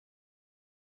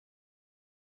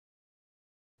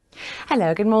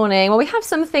Hello, good morning. Well, we have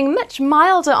something much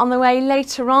milder on the way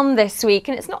later on this week,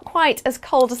 and it's not quite as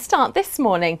cold a start this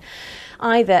morning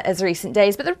either as recent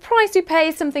days, but the price we pay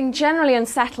is something generally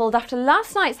unsettled after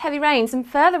last night's heavy rain. Some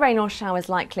further rain or showers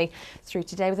likely through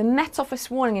today with a Met Office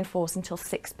warning in force until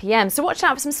 6 p.m. So watch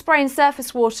out for some spray and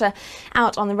surface water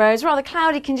out on the roads. Rather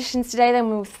cloudy conditions today,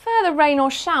 then with further rain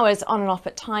or showers on and off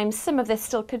at times. Some of this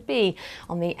still could be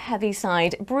on the heavy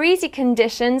side. Breezy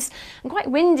conditions and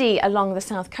quite windy along the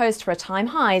south coast for a time.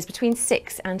 Highs between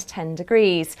 6 and 10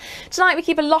 degrees. Tonight we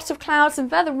keep a lot of clouds and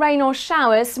further rain or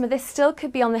showers. Some of this still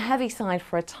could be on the heavy side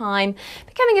for a time,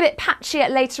 becoming a bit patchier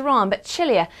later on, but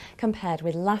chillier compared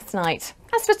with last night.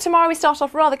 As for tomorrow, we start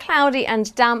off rather cloudy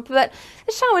and damp, but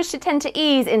the showers should tend to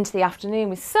ease into the afternoon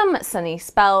with some sunny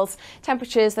spells.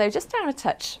 Temperatures, though, just down a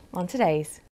touch on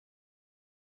today's.